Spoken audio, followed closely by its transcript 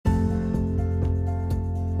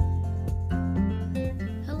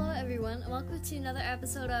to another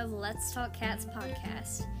episode of Let's Talk Cats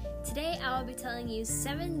podcast. Today I will be telling you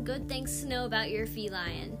 7 good things to know about your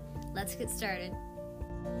feline. Let's get started.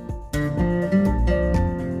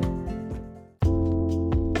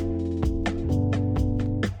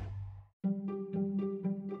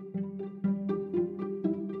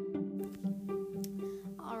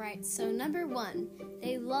 Alright, so number 1,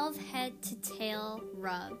 they love head to tail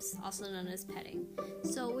rubs, also known as petting.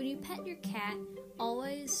 So when you pet your cat,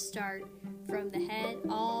 always start from the head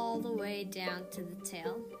all the way down to the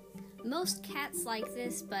tail. Most cats like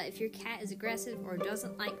this, but if your cat is aggressive or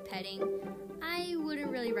doesn't like petting, I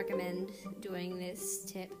wouldn't really recommend doing this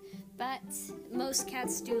tip. But most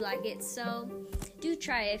cats do like it, so do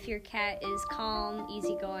try if your cat is calm,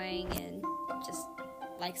 easygoing, and just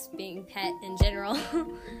likes being pet in general.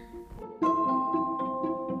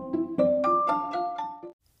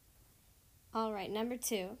 Alright, number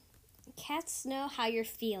 2. Cats know how you're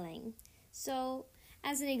feeling. So,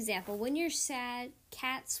 as an example, when you're sad,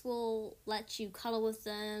 cats will let you cuddle with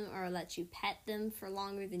them or let you pet them for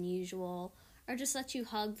longer than usual or just let you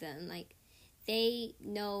hug them. Like, they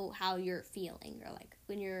know how you're feeling. Or like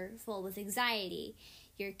when you're full with anxiety,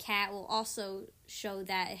 your cat will also show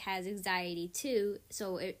that it has anxiety too.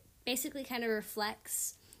 So it basically kind of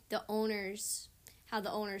reflects how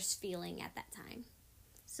the owner's feeling at that time.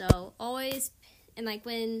 So always, and like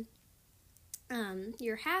when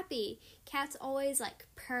you're happy, cats always like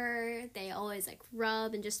purr, they always like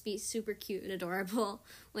rub and just be super cute and adorable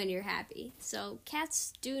when you're happy. So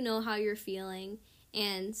cats do know how you're feeling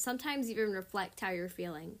and sometimes even reflect how you're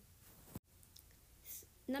feeling.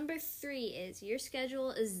 Number 3 is your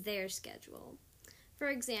schedule is their schedule. For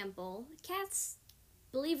example, cats,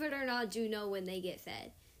 believe it or not, do know when they get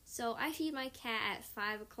fed. So I feed my cat at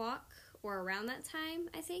 5 o'clock or around that time,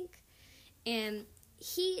 I think. And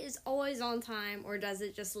he is always on time or does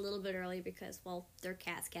it just a little bit early because, well, they're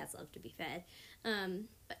cats. Cats love to be fed.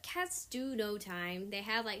 But cats do know time. They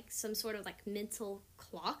have like some sort of like mental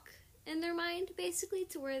clock in their mind, basically,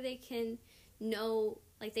 to where they can know,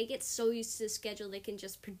 like they get so used to the schedule they can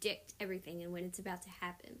just predict everything and when it's about to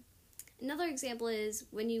happen. Another example is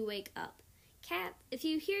when you wake up. If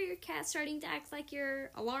you hear your cat starting to act like your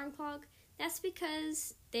alarm clock, that's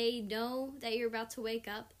because they know that you're about to wake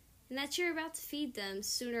up and that you're about to feed them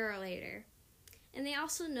sooner or later. And they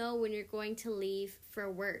also know when you're going to leave for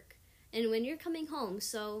work and when you're coming home.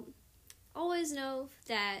 So always know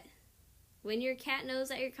that when your cat knows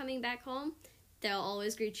that you're coming back home, they'll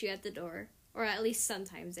always greet you at the door, or at least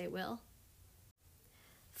sometimes they will.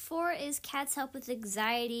 4 is cats help with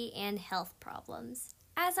anxiety and health problems.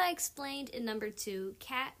 As I explained in number 2,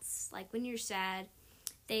 cats, like when you're sad,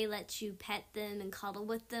 they let you pet them and cuddle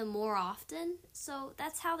with them more often. So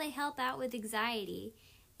that's how they help out with anxiety.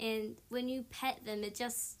 And when you pet them, it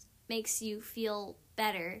just makes you feel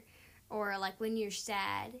better. Or like when you're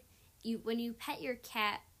sad, when you pet your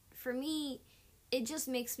cat, for me, it just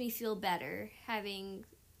makes me feel better having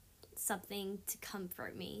something to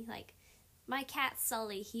comfort me. Like my cat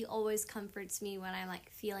Sully, he always comforts me when I'm like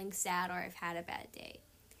feeling sad or I've had a bad day.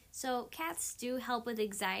 So cats do help with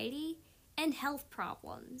anxiety and health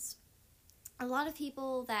problems. A lot of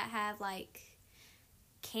people that have like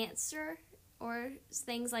cancer or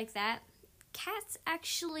things like that, cats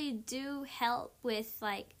actually do help with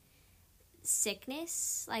like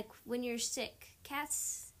sickness. Like when you're sick,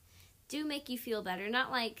 cats do make you feel better.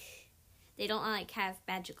 Not like they don't like have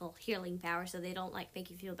magical healing power, so they don't like make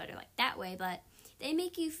you feel better like that way, but they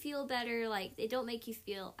make you feel better. Like they don't make you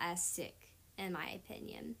feel as sick, in my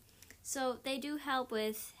opinion. So they do help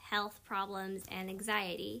with health problems and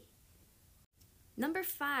anxiety. Number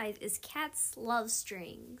 5 is cats love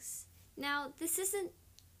strings. Now,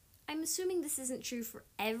 I'm assuming this isn't true for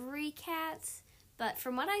every cat, but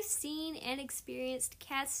from what I've seen and experienced,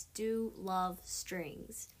 cats do love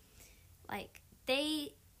strings. Like,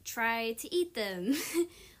 they try to eat them.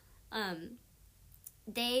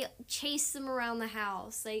 They chase them around the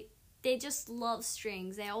house. They just love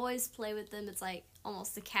strings. They always play with them. It's like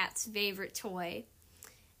almost the cat's favorite toy.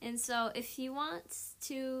 And so if you want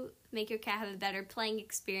to make your cat have a better playing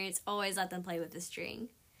experience, always let them play with the string.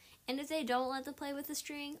 And if they don't let them play with the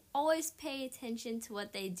string, always pay attention to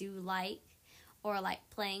what they do like or like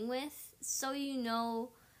playing with so you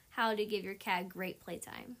know how to give your cat great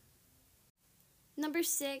playtime. Number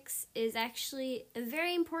 6 is actually a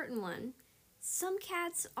very important one. Some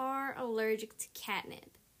cats are allergic to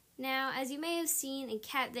catnip. Now, as you may have seen in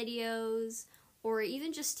cat videos or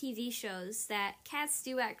even just TV shows, that cats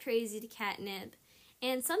do act crazy to catnip,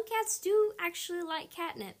 and some cats do actually like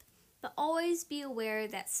catnip, but always be aware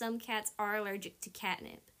that some cats are allergic to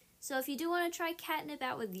catnip. So if you do want to try catnip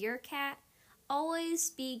out with your cat, always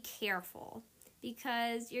be careful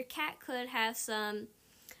because your cat could have some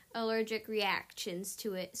allergic reactions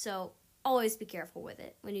to it. So always be careful with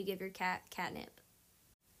it when you give your cat catnip.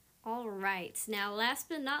 Alright, now last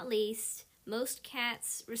but not least, most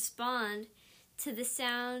cats respond to the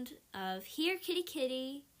sound of here kitty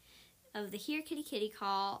kitty, of the here kitty kitty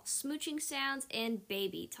call, smooching sounds, and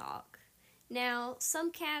baby talk. Now,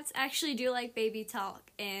 some cats actually do like baby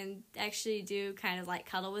talk and actually do kind of like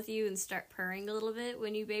cuddle with you and start purring a little bit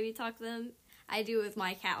when you baby talk them. I do it with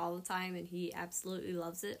my cat all the time and he absolutely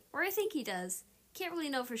loves it. Or I think he does. Can't really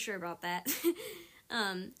know for sure about that.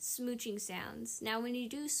 Smooching sounds. Now, when you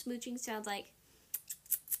do smooching sounds like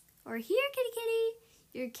or here kitty kitty,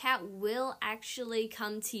 your cat will actually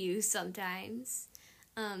come to you sometimes.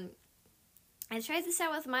 I tried this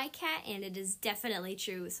out with my cat, and it is definitely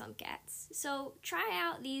true with some cats. So try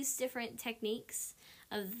out these different techniques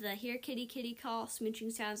of the here kitty kitty call,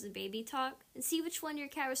 smooching sounds, and baby talk, and see which one your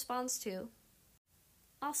cat responds to.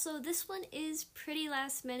 Also, this one is pretty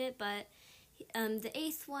last minute, but the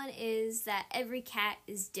 8th one is that every cat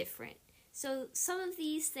is different. So some of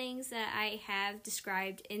these things that I have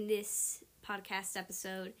described in this podcast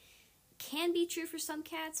episode can be true for some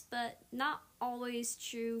cats, but not always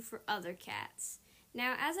true for other cats.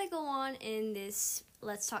 Now, as I go on in this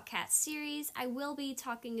Let's Talk Cats series, I will be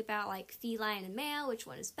talking about like feline and male, which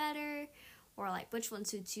one is better, or like which one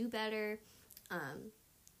suits you better.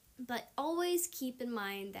 But always keep in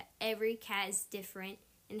mind that every cat is different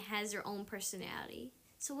and has their own personality.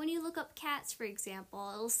 So when you look up cats, for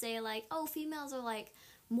example, it'll say like, oh, females are like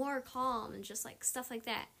more calm and just like stuff like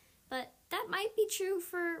that. But that might be true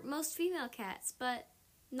for most female cats, but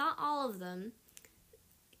not all of them.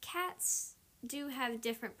 Cats do have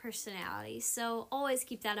different personalities, so always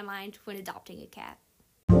keep that in mind when adopting a cat.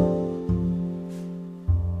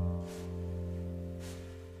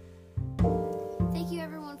 Thank you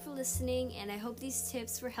everyone for listening, and I hope these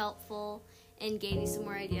tips were helpful and gave you some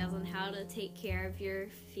more ideas on how to take care of your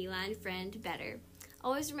feline friend better.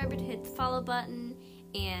 Always remember to hit the follow button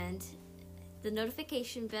and the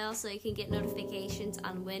notification bell so you can get notifications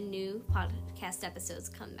on when new podcast episodes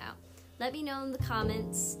come out. Let me know in the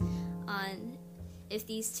comments on if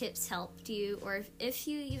these tips helped you, or if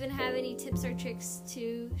you even have any tips or tricks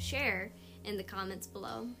to share in the comments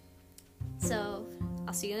below. So,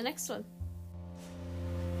 I'll see you in the next one.